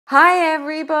Hi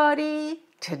everybody!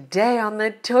 Today on the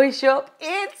Toy Shop,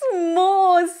 it's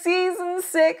more Season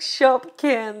 6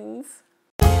 Shopkins!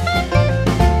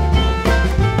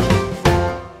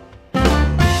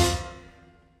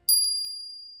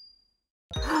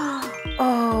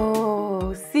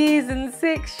 Oh, Season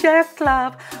 6 Chef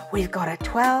Club! We've got a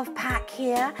 12-pack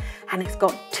here and it's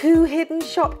got 2 hidden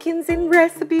Shopkins in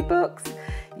recipe books.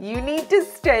 You need to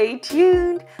stay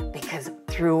tuned because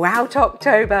throughout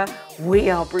October we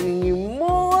are bringing you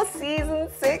more Season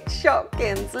 6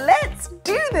 Shopkins. Let's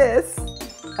do this!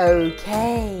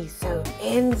 Okay, so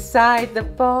inside the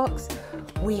box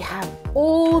we have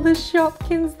all the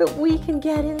Shopkins that we can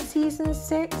get in Season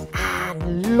 6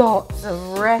 and lots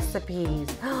of recipes.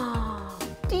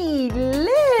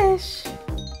 Delish!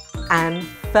 And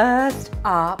first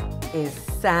up is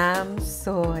Sam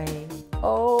Soy.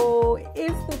 Oh,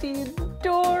 isn't he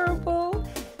adorable?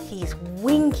 He's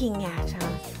winking at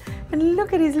us. And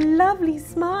look at his lovely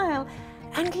smile.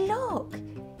 And look,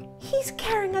 he's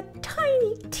carrying a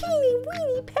tiny, teeny,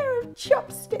 weeny pair of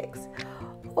chopsticks.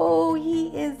 Oh, he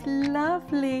is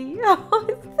lovely. Oh,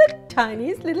 it's the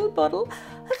tiniest little bottle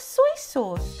of soy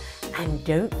sauce. And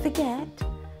don't forget,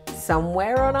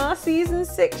 somewhere on our Season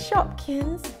 6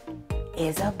 Shopkins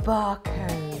is a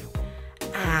barcode.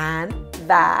 And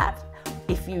that,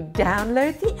 if you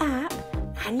download the app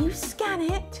and you scan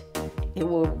it, it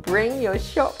will bring your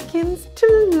Shopkins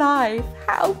to life.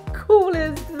 How cool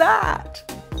is that?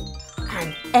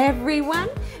 And everyone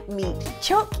meet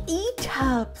Choc-E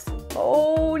Tubs.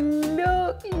 Oh,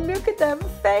 look at their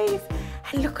face.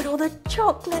 And look at all the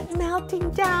chocolate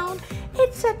melting down.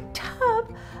 It's a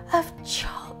tub of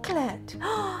chocolate.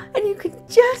 And you can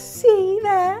just see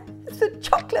there, it's a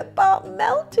chocolate bar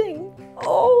melting.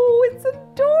 Oh, it's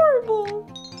adorable.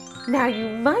 Now you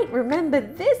might remember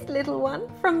this little one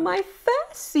from my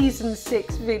first Season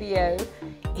 6 video.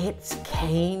 It's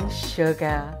cane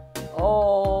sugar.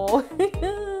 Oh,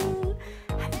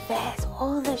 and there's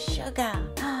all the sugar.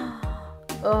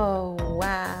 Oh,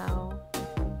 wow.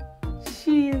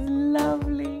 She is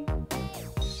lovely.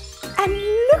 And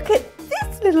look at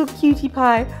this little cutie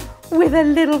pie with a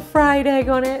little fried egg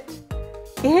on it.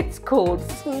 It's called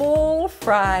Small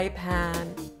Fry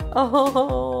Pan.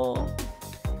 Oh,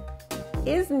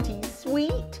 isn't he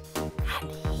sweet?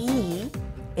 And he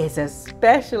is a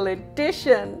special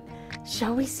edition.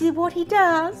 Shall we see what he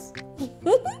does?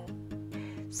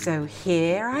 So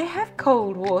here I have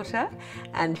cold water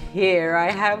and here I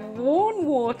have warm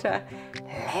water.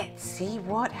 Let's see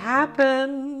what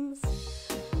happens.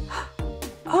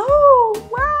 Oh,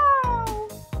 wow!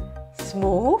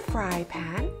 Small Fry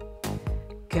Pan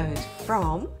goes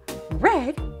from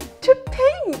red to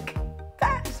pink.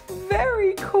 That's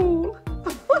very cool.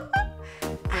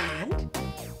 And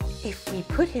if we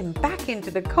put him back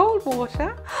into the cold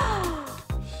water,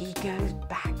 he goes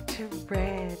back to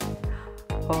red.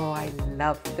 Oh, I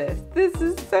love this. This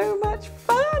is so much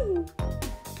fun.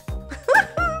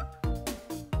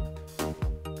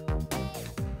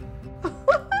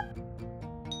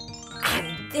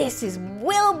 And this is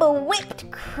Wilbur Whipped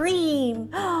Cream.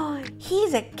 Oh,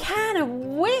 he's a can of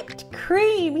whipped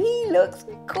cream. He looks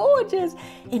gorgeous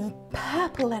in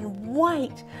purple and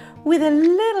white with a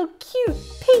little cute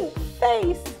pink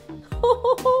face.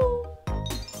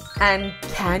 And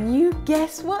can you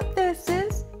guess what this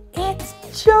is? It's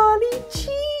Charlie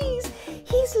Cheese.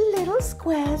 He's little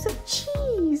squares of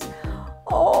cheese.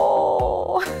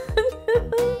 Oh,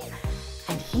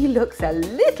 and he looks a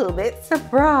little bit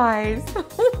surprised.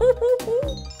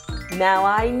 Now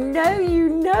I know you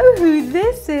know who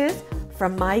this is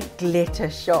from my glitter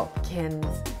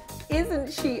Shopkins.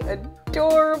 Isn't she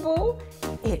adorable?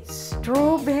 It's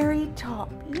Strawberry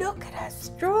Top. Look at her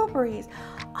strawberries.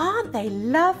 Aren't they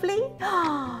lovely?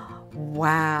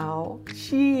 Wow,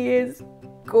 she is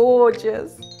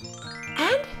gorgeous.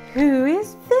 And who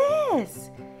is this?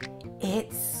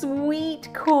 It's Sweet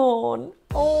Corn.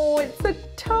 Oh, it's a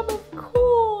tub of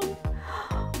corn.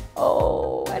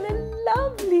 Oh, and a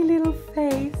lovely little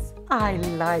face. I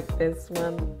like this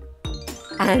one.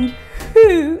 And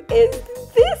who is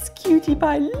this cutie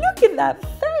pie? Look at that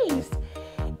face.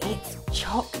 It's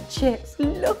Choc Chips.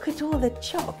 Look at all the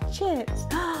Choc Chips.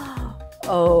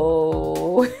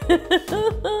 Oh,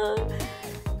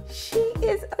 she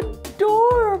is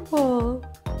adorable.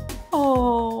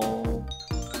 Oh,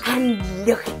 and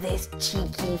look at this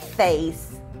cheeky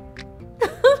face.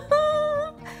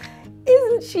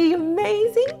 Isn't she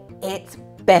amazing? It's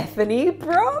Bethany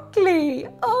Broccoli.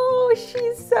 Oh,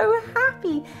 she's so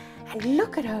happy. And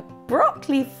look at her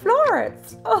broccoli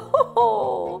florets.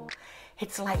 Oh,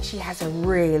 it's like she has a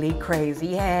really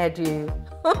crazy hairdo.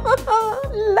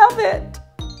 Love it.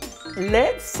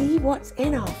 let's see what's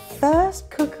in our first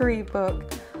cookery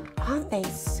book. Aren't they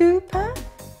super?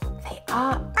 They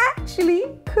are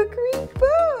actually cookery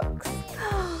books.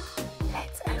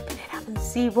 Let's open it up and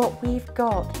see what we've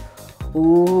got.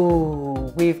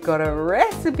 Ooh, we've got a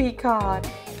recipe card.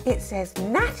 It says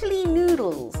Natalie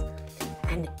Noodles,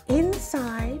 and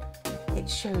inside it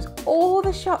shows all the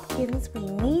Shopkins we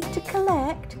need to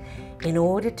collect in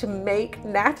order to make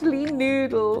Natalie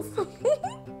Noodles.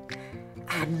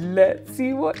 And let's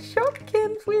see what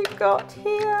Shopkins we've got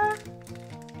here.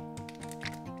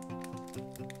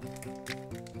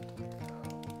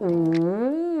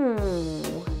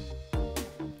 Ooh,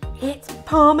 it's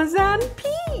Parmesan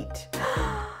Pete.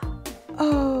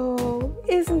 Oh,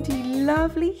 isn't he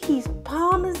lovely? He's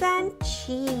Parmesan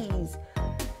cheese.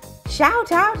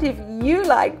 Shout out if you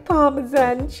like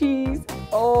Parmesan cheese.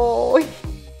 Oh,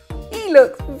 he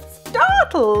looks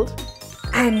startled.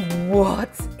 And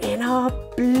what's in our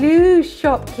blue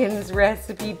Shopkins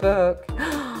recipe book?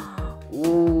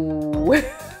 Ooh.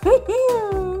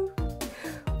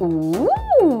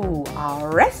 Ooh,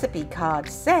 our recipe card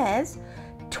says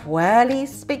twirly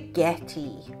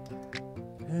spaghetti.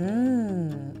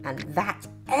 And that's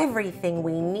everything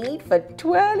we need for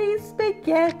twirly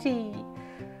spaghetti.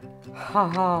 Ha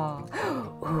ha.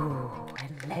 Ooh,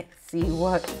 and let's see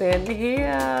what's in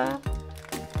here.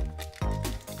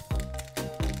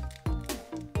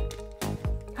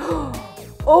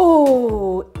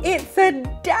 Oh, it's a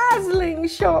dazzling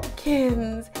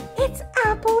Shopkins. It's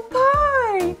apple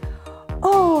pie.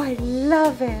 Oh, I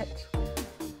love it.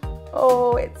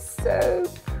 Oh, it's so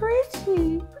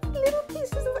pretty. Little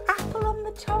pieces of apple on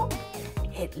the top.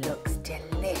 It looks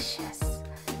delicious.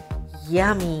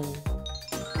 Yummy.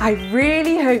 I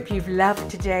really hope you've loved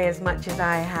today as much as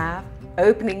I have,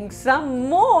 opening some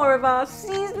more of our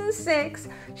Season 6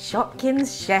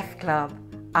 Shopkins Chef Club.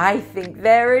 I think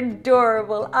they're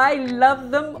adorable. I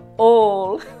love them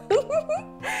all.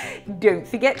 Don't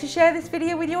forget to share this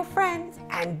video with your friends,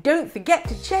 and don't forget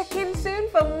to check in soon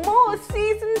for more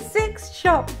Season 6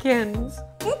 Shopkins.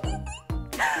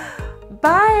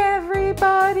 Bye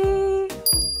everybody.